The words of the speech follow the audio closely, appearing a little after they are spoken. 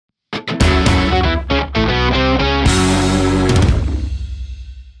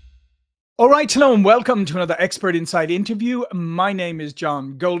All right, hello and welcome to another Expert Insight interview. My name is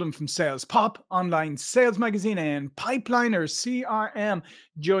John Golden from Sales Pop, online sales magazine and Pipeliner CRM,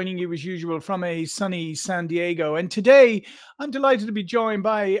 joining you as usual from a sunny San Diego. And today I'm delighted to be joined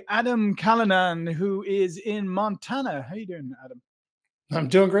by Adam Callinan, who is in Montana. How you doing, Adam? I'm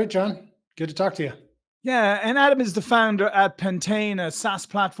doing great, John. Good to talk to you. Yeah, and Adam is the founder at Pentane, a SaaS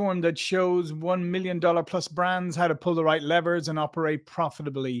platform that shows $1 million plus brands how to pull the right levers and operate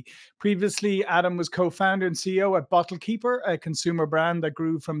profitably. Previously, Adam was co-founder and CEO at Bottle Keeper, a consumer brand that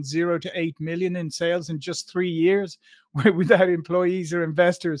grew from 0 to 8 million in sales in just 3 years without employees or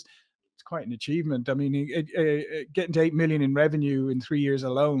investors. It's quite an achievement. I mean, getting to 8 million in revenue in 3 years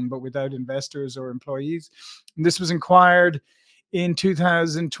alone, but without investors or employees. And this was acquired in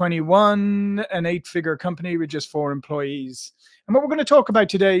 2021, an 8-figure company with just 4 employees. And what we're going to talk about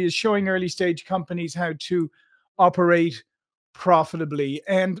today is showing early stage companies how to operate profitably.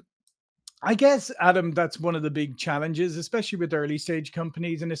 And I guess, Adam, that's one of the big challenges, especially with early stage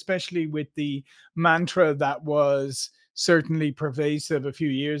companies, and especially with the mantra that was certainly pervasive a few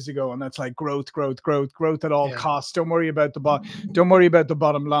years ago, and that's like growth, growth, growth, growth at all costs. Don't worry about the don't worry about the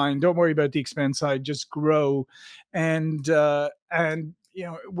bottom line. Don't worry about the expense side. Just grow, and you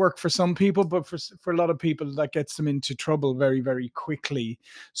know, work for some people, but for a lot of people that gets them into trouble very, very quickly.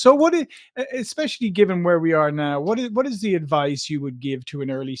 So especially given where we are now, what is the advice you would give to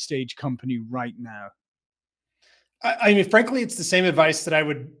an early stage company right now? I mean, frankly, it's the same advice that I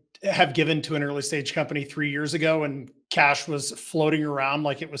would have given to an early stage company 3 years ago when cash was floating around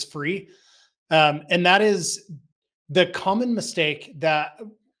like it was free. And that is the common mistake that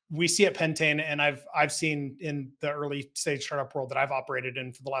we see at Pentane, and I've seen in the early stage startup world that I've operated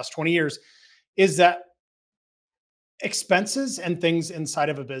in for the last 20 years, is that expenses and things inside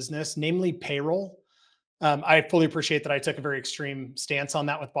of a business, namely payroll. I fully appreciate that I took a very extreme stance on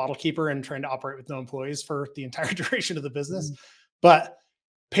that with Bottle Keeper and trying to operate with no employees for the entire duration of the business. But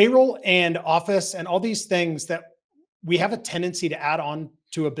payroll and office and all these things that we have a tendency to add on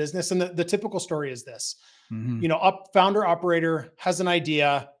to a business. And the typical story is this, you know, founder operator has an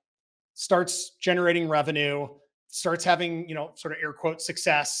idea, starts generating revenue, starts having, you know, sort of air quote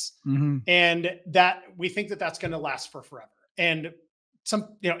success. And that we think that that's going to last for forever. And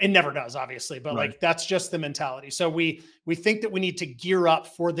you know, it never does, obviously, but like, that's just the mentality. So we think that we need to gear up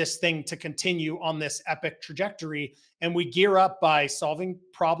for this thing to continue on this epic trajectory. And we gear up by solving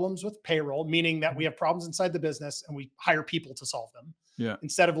problems with payroll, meaning that we have problems inside the business and we hire people to solve them.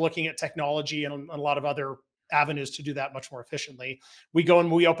 Instead of looking at technology and a lot of other avenues to do that much more efficiently. We go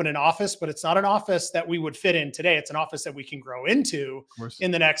and we open an office, but it's not an office that we would fit in today. It's an office that we can grow into in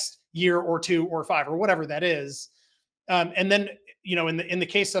the next year or 2 or 5 or whatever that is. And then, you know, in the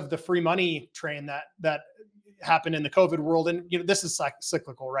case of the free money train that happened in the COVID world, and you know, this is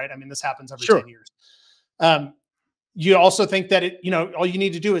cyclical, right? I mean, this happens every 10 years. You also think that you know, all you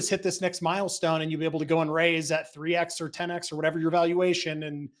need to do is hit this next milestone and you'll be able to go and raise at 3x or 10x or whatever your valuation,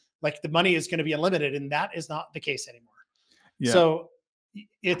 and like the money is going to be unlimited. And that is not the case anymore. So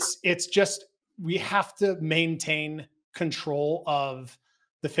it's just, we have to maintain control of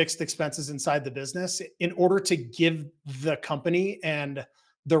the fixed expenses inside the business in order to give the company and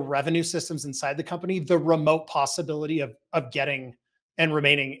the revenue systems inside the company the remote possibility of getting and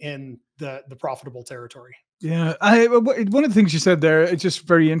remaining in the profitable territory. Yeah, one of the things you said there, it's just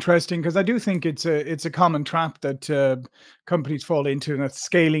very interesting because I do think it's a common trap that companies fall into, and that's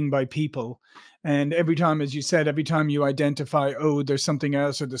scaling by people. And every time, as you said, every time you identify, oh, there's something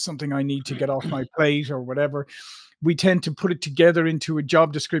else, or there's something I need to get off my plate or whatever, we tend to put it together into a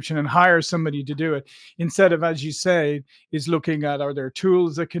job description and hire somebody to do it, instead of, as you say, is looking at, are there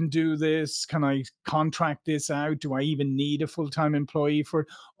tools that can do this? Can I contract this out? Do I even need a full-time employee for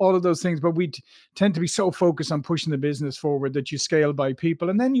all of those things? But we tend to be so focused on pushing the business forward that you scale by people.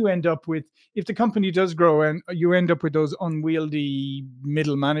 And then you end up with, if the company does grow, and you end up with those unwieldy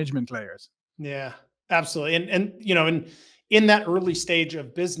middle management layers. Yeah, absolutely. And you know, in that early stage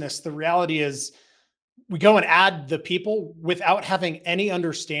of business, the reality is, we go and add the people without having any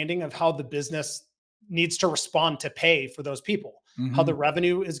understanding of how the business needs to respond to pay for those people, how the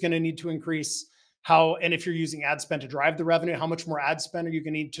revenue is going to need to increase, and if you're using ad spend to drive the revenue, how much more ad spend are you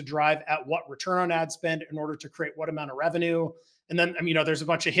going to need to drive at what return on ad spend in order to create what amount of revenue? And then, I mean, you know, there's a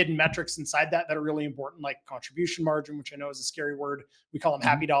bunch of hidden metrics inside that are really important, like contribution margin, which I know is a scary word. We call them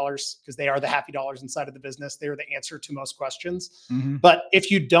happy dollars because they are the happy dollars inside of the business. They are the answer to most questions. But if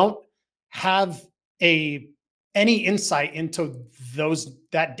you don't have any insight into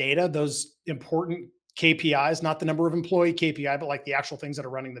that data, those important KPIs, not the number of employee KPI, but like the actual things that are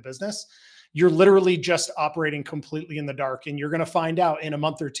running the business, you're literally just operating completely in the dark. And you're going to find out in a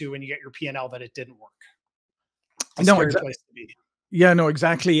month or two when you get your P&L that it didn't work. It's a No, scary place to be. yeah, no,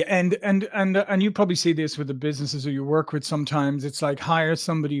 exactly. And you probably see this with the businesses who you work with sometimes. It's like hire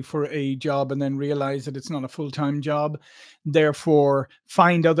somebody for a job and then realize that it's not a full-time job. Therefore,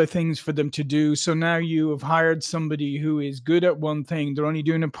 find other things for them to do. So now you have hired somebody who is good at one thing. They're only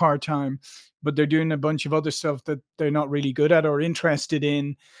doing it part-time, but they're doing a bunch of other stuff that they're not really good at or interested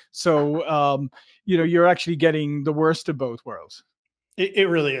in. So you're actually getting the worst of both worlds. It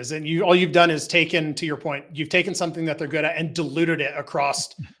really is. And all you've done is taken, to your point, you've taken something that they're good at and diluted it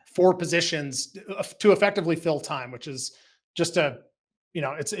across 4 positions to effectively fill time, which is just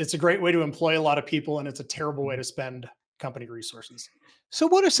it's a great way to employ a lot of people, and it's a terrible way to spend company resources. So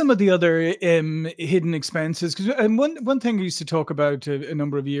what are some of the other hidden expenses? Because one thing we used to talk about a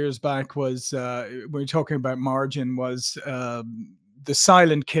number of years back was when we were talking about margin was the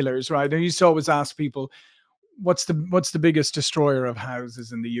silent killers, right? I used to always ask people, what's the biggest destroyer of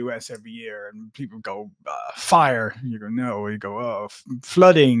houses in the US every year? And people go, fire. You go, no. You go, oh,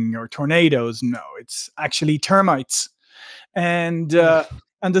 flooding or tornadoes. No, it's actually termites. And the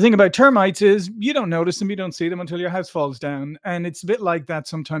thing about termites is you don't notice them, you don't see them until your house falls down. And it's a bit like that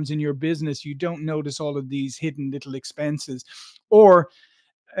sometimes in your business. You don't notice all of these hidden little expenses, or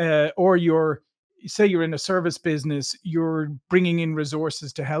say you're in a service business, you're bringing in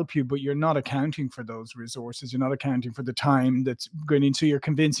resources to help you, but you're not accounting for those resources. You're not accounting for the time that's going into. You're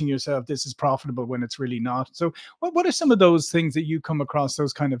convincing yourself this is profitable when it's really not. So what are some of those things that you come across,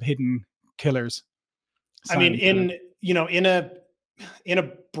 those kind of hidden killers? I mean, in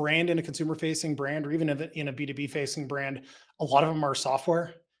a brand, in a consumer facing brand, or even in a B2B facing brand, a lot of them are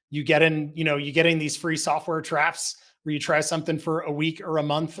software. You get in these free software traps where you try something for a week or a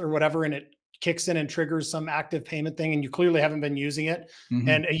month or whatever, and it kicks in and triggers some active payment thing, and you clearly haven't been using it. Mm-hmm.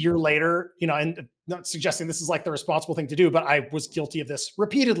 And a year later, and not suggesting this is like the responsible thing to do, but I was guilty of this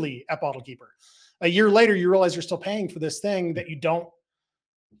repeatedly at BottleKeeper. A year later, you realize you're still paying for this thing that you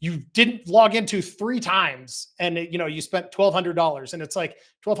didn't log into 3 times, and you spent $1,200, and it's like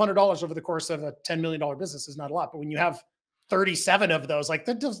 $1,200 over the course of a $10 million business is not a lot. But when you have 37 of those, like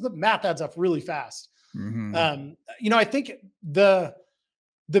the math adds up really fast. Mm-hmm. I think the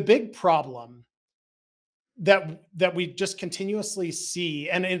big problem that we just continuously see,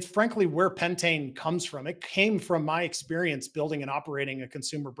 and it's frankly where Pentane comes from. It came from my experience building and operating a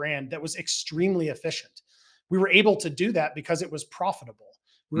consumer brand that was extremely efficient. We were able to do that because it was profitable.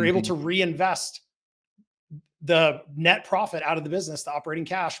 We were able to reinvest the net profit out of the business, the operating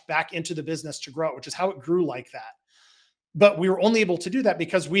cash, back into the business to grow, which is how it grew like that. But we were only able to do that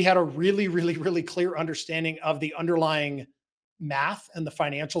because we had a really, really, really clear understanding of the underlying math and the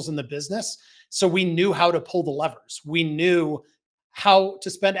financials in the business. So we knew how to pull the levers. We knew how to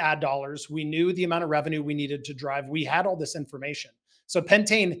spend ad dollars. We knew the amount of revenue we needed to drive. We had all this information. So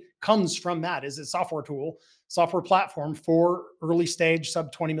Pentane comes from that, is a software tool, software platform for early stage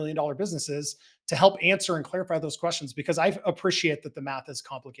sub $20 million businesses to help answer and clarify those questions, because I appreciate that the math is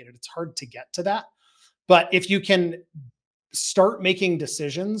complicated. It's hard to get to that. But if you can start making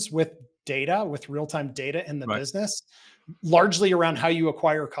decisions with data, with real-time data in the business, largely around how you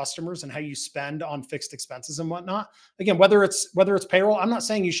acquire customers and how you spend on fixed expenses and whatnot. Again, whether it's payroll, I'm not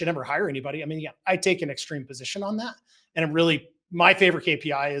saying you should never hire anybody. I mean, yeah, I take an extreme position on that. And I'm really, my favorite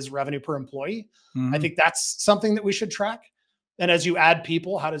KPI is revenue per employee. Mm-hmm. I think that's something that we should track. And as you add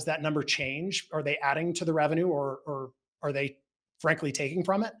people, how does that number change? Are they adding to the revenue, or are they frankly taking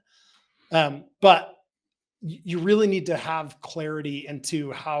from it? But you really need to have clarity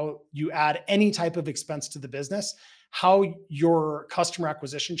into how you add any type of expense to the business, how your customer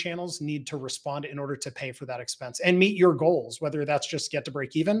acquisition channels need to respond in order to pay for that expense and meet your goals, whether that's just get to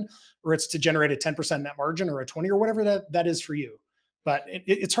break even, or it's to generate a 10% net margin, or a 20, or whatever that is for you. But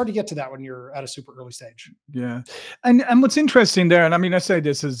it's hard to get to that when you're at a super early stage. Yeah. And what's interesting there, and I mean, I say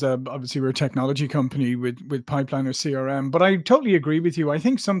this as obviously we're a technology company with Pipeline or CRM, but I totally agree with you. I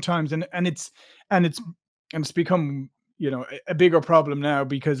think sometimes, and it's become, a bigger problem now,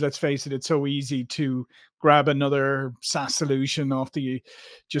 because let's face it, it's so easy to grab another SaaS solution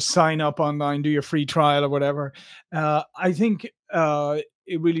just sign up online, do your free trial or whatever. I think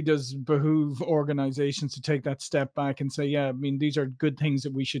it really does behoove organizations to take that step back and say, yeah, I mean, these are good things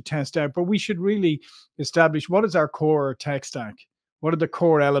that we should test out, but we should really establish what is our core tech stack? What are the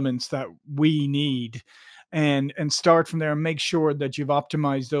core elements that we need? And start from there and make sure that you've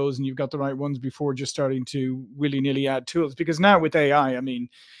optimized those and you've got the right ones before just starting to willy-nilly add tools. Because now with AI, I mean,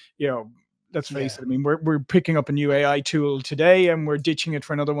 let's face it. I mean, we're picking up a new AI tool today and we're ditching it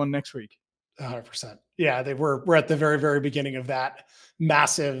for another one next week. 100%. Yeah, we're at the very, very beginning of that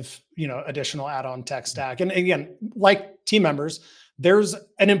massive, additional add-on tech stack. And again, like team members, there's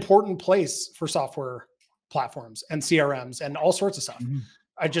an important place for software platforms and CRMs and all sorts of stuff. Mhm.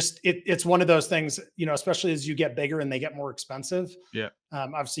 It's one of those things, especially as you get bigger and they get more expensive. Yeah.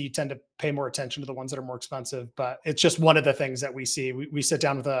 Obviously you tend to pay more attention to the ones that are more expensive, but it's just one of the things that we see. We sit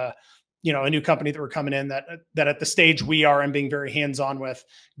down with a new company that we're coming in that at the stage we are and being very hands-on with,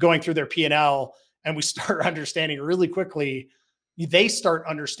 going through their P&L, and we start understanding really quickly. They start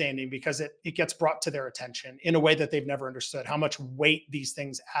understanding because it gets brought to their attention in a way that they've never understood, how much weight these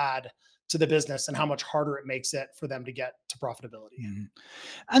things add to the business and how much harder it makes it for them to get to profitability. Mhm.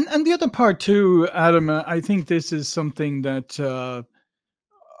 And the other part too, Adam, I think this is something that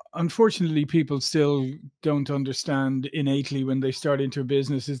unfortunately people still don't understand innately when they start into a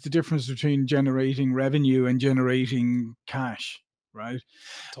business, is the difference between generating revenue and generating cash, right?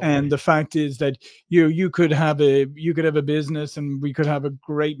 Totally. And the fact is that you could have a business and we could have a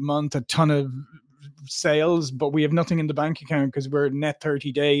great month, a ton of sales, but we have nothing in the bank account because we're net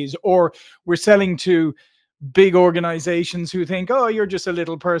 30 days, or we're selling to big organizations who think, oh, you're just a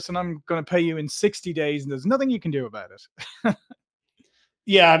little person, I'm going to pay you in 60 days, and there's nothing you can do about it.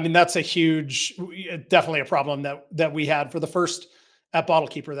 Yeah, I mean, that's definitely a problem that we had at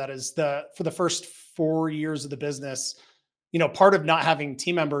BottleKeeper. That is for the first 4 years of the business. Part of not having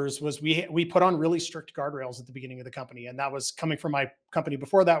team members was we put on really strict guardrails at the beginning of the company. And that was coming from my company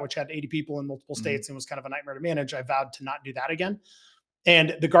before that, which had 80 people in multiple states and was kind of a nightmare to manage. I vowed to not do that again.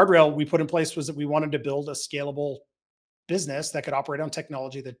 And the guardrail we put in place was that we wanted to build a scalable business that could operate on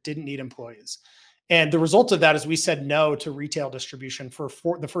technology that didn't need employees. And the result of that is we said no to retail distribution for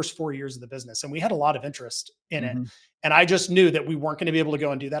the first 4 years of the business. And we had a lot of interest in it. And I just knew that we weren't going to be able to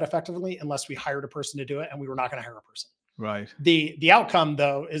go and do that effectively unless we hired a person to do it. And we were not going to hire a person. Right. The outcome,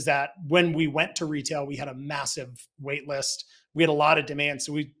 though, is that when we went to retail, we had a massive wait list. We had a lot of demand.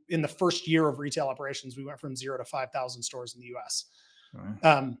 So in the first year of retail operations, we went from 0 to 5,000 stores in the US.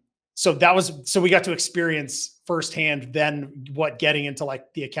 Right. So we got to experience firsthand then what getting into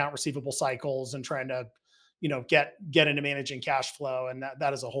like the account receivable cycles and trying to, get into managing cash flow. And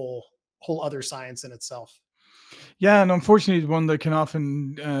that is a whole other science in itself. Yeah, and unfortunately, one that can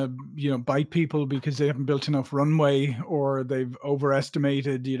often, bite people because they haven't built enough runway, or they've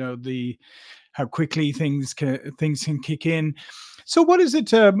overestimated, how quickly things can kick in. So, what is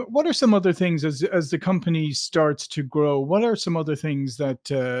it? What are some other things as the company starts to grow? What are some other things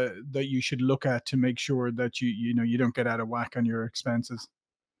that you should look at to make sure that you don't get out of whack on your expenses?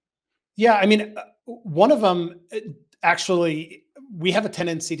 Yeah, I mean, one of them actually we have a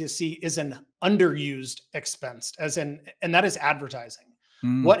tendency to see is an underused expense, and that is advertising.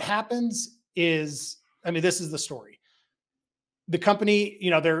 What happens is, I mean, this is the story. The company,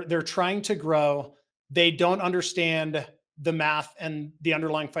 they're trying to grow. They don't understand the math and the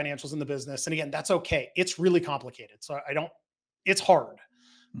underlying financials in the business. And again, that's okay. It's really complicated. So it's hard,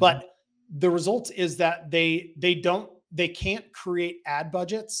 but the result is that they can't create ad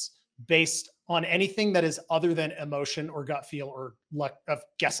budgets based on anything that is other than emotion or gut feel or luck of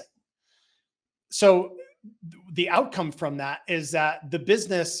guessing. So the outcome from that is that the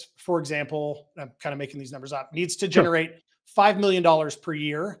business, for example, I'm kind of making these numbers up, needs to generate $5 million per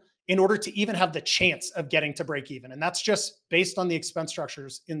year in order to even have the chance of getting to break even. And that's just based on the expense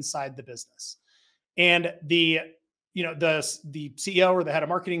structures inside the business. And the CEO or the head of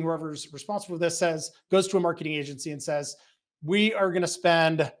marketing, whoever's responsible for this, goes to a marketing agency and says, we are going to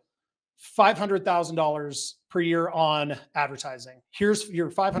spend $500,000 per year on advertising. Here's your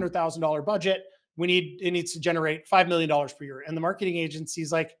 $500,000 budget. It needs to generate $5 million per year. And the marketing agency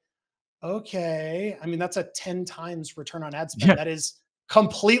is like, okay, I mean, that's a 10 times return on ad spend. Yeah. That is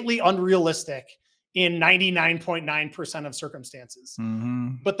completely unrealistic in 99.9% of circumstances.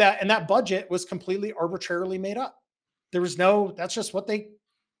 But that budget was completely arbitrarily made up. That's just what they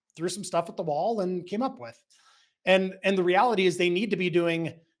threw some stuff at the wall and came up with. And the reality is they need to be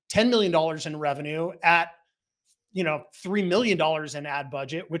doing $10 million in revenue at, $3 million in ad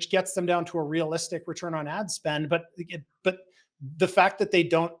budget, which gets them down to a realistic return on ad spend. But the fact that they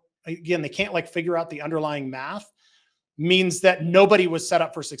can't figure out the underlying math means that nobody was set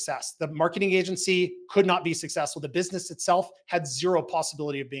up for success. The marketing agency could not be successful. The business itself had zero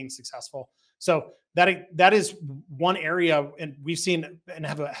possibility of being successful. So that is one area, and we've seen and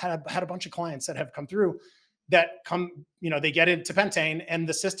have had a bunch of clients that have come through that they get into Pentane and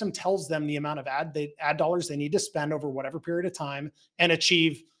the system tells them the amount of ad dollars they need to spend over whatever period of time and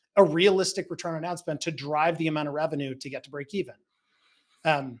achieve a realistic return on ad spend to drive the amount of revenue to get to break even.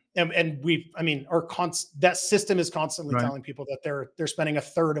 And we, I mean, that system is constantly Right. telling people that they're spending a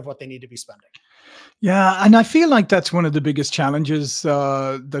third of what they need to be spending. Yeah, and I feel like that's one of the biggest challenges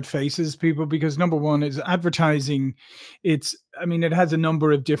that faces people, because number one is advertising. I mean, it has a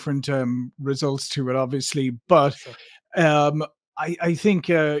number of different results to it, obviously, but Sure. um, I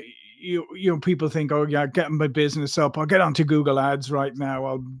think people think, oh yeah, getting my business up, I'll get onto Google Ads right now,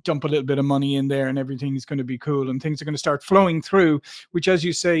 I'll dump a little bit of money in there, and everything's going to be cool, and things are going to start flowing through, which, as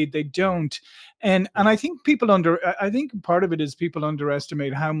you say, they don't. And I think I think part of it is people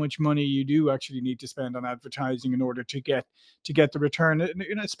underestimate how much money you do actually need to spend on advertising in order to get the return,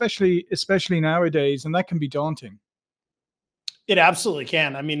 especially nowadays, and that can be daunting. It absolutely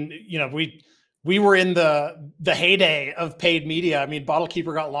can. I mean, we were in the heyday of paid media. I mean,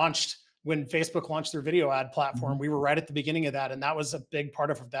 BottleKeeper got launched when Facebook launched their video ad platform. We were right at the beginning of that, and that was a big part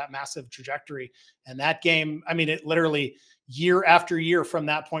of that massive trajectory. And that game, I mean, it literally, year after year from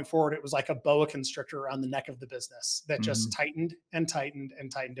that point forward, it was like a boa constrictor around the neck of the business that just tightened and tightened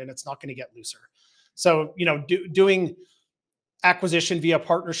and tightened, and it's not going to get looser. So, doing acquisition via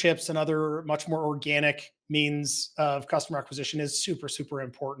partnerships and other much more organic means of customer acquisition is super, super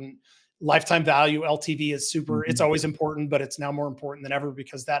important. Lifetime value, LTV, is super, it's always important, but it's now more important than ever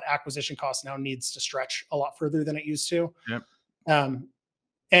because that acquisition cost now needs to stretch a lot further than it used to. Yep.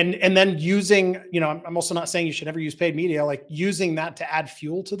 And then using, I'm also not saying you should never use paid media, like using that to add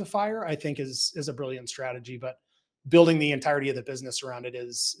fuel to the fire, I think is a brilliant strategy, but building the entirety of the business around it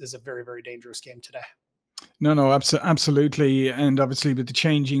is a very, very dangerous game today. No, absolutely, and obviously with the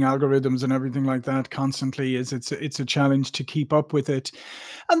changing algorithms and everything like that, constantly it's a challenge to keep up with it.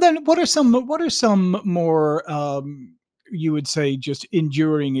 And then, what are some more you would say just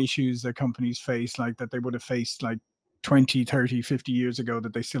enduring issues that companies face, like that they would have faced like 20, 30, 50 years ago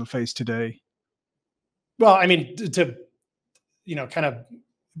that they still face today? Well, I mean, to kind of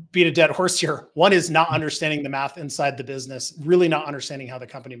beat a dead horse here. One is not understanding the math inside the business, really not understanding how the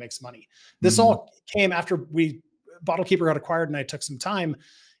company makes money. This all came after BottleKeeper got acquired, and I took some time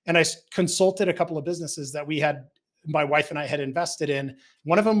and I consulted a couple of businesses that my wife and I had invested in.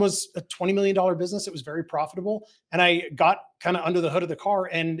 One of them was a $20 million business. It was very profitable. And I got kind of under the hood of the car,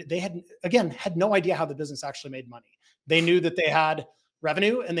 and they had no idea how the business actually made money. They knew that they had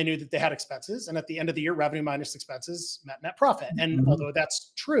revenue and they knew that they had expenses. And at the end of the year, revenue minus expenses met net profit. And although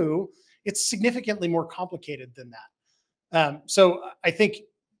that's true, it's significantly more complicated than that. So I think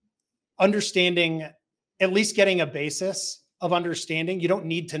understanding, at least getting a basis of understanding, you don't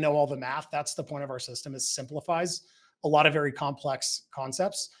need to know all the math. That's the point of our system, is simplifies a lot of very complex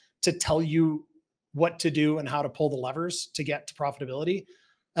concepts to tell you what to do and how to pull the levers to get to profitability.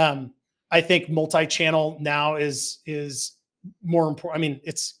 I think multi-channel now is more important. I mean,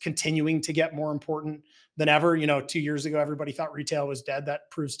 it's continuing to get more important than ever. 2 years ago, everybody thought retail was dead. That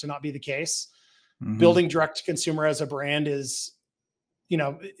proves to not be the case. Building direct to consumer as a brand is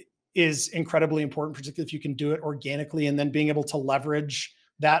incredibly important, particularly if you can do it organically, and then being able to leverage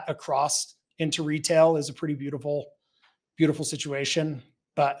that across into retail is a pretty beautiful situation.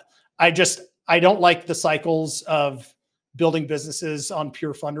 But I don't like the cycles of building businesses on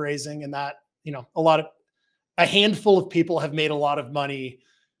pure fundraising, and that, a handful of people have made a lot of money,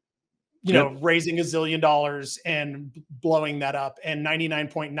 raising $1 zillion and blowing that up, and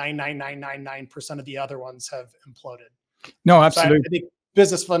 99.99999% of the other ones have imploded. No, absolutely. So I think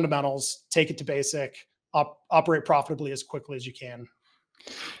business fundamentals, take it to basic, operate profitably as quickly as you can.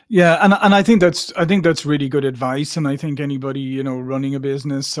 Yeah, and I think that's really good advice. And I think anybody, running a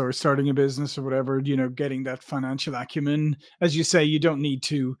business or starting a business or whatever, getting that financial acumen, as you say, you don't need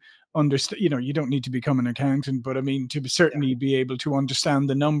to understand, you don't need to become an accountant, but I mean, to certainly be able to understand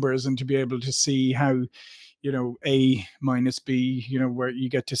the numbers and to be able to see how, A minus B, where you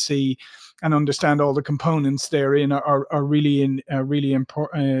get to see and understand all the components therein are really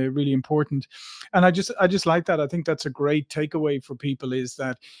important. And I just like that. I think that's a great takeaway for people, is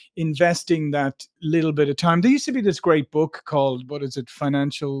that investing that little bit of time. There used to be this great book called,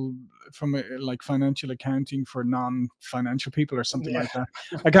 financial accounting for non-financial people or something like that.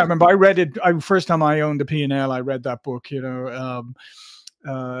 I can't remember. I read it. First time I owned a P&L, I read that book,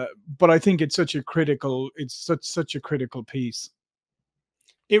 but I think it's such a critical piece.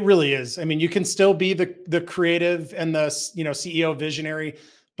 It really is. I mean, you can still be the creative and the CEO visionary,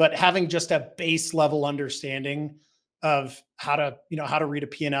 but having just a base level understanding of how to read a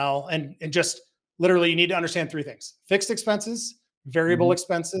P&L, and just literally, you need to understand three things: fixed expenses, variable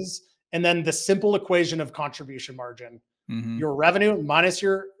expenses, and then the simple equation of contribution margin. Your revenue minus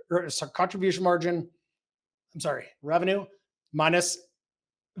contribution margin. Revenue minus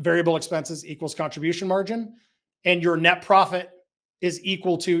variable expenses equals contribution margin, and your net profit is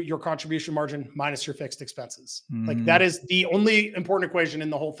equal to your contribution margin minus your fixed expenses. Like that is the only important equation in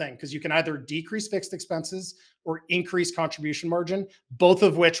the whole thing, because you can either decrease fixed expenses or increase contribution margin, both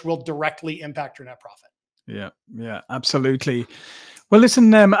of which will directly impact your net profit. Yeah, absolutely. Well,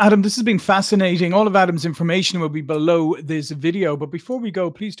 listen, Adam, this has been fascinating. All of Adam's information will be below this video. But before we go,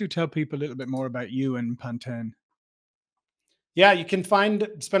 please do tell people a little bit more about you and Pantene. Yeah, you can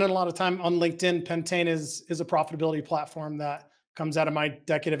spending a lot of time on LinkedIn. Pantene is a profitability platform that comes out of my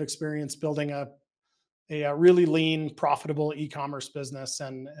decade of experience building a really lean, profitable e-commerce business.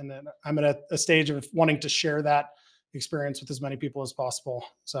 And I'm at a stage of wanting to share that experience with as many people as possible.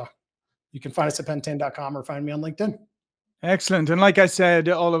 So you can find us at pentane.com or find me on LinkedIn. Excellent. And like I said,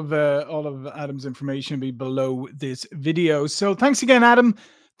 all of Adam's information will be below this video. So thanks again, Adam.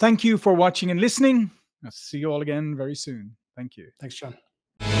 Thank you for watching and listening. I'll see you all again very soon. Thank you. Thanks, John.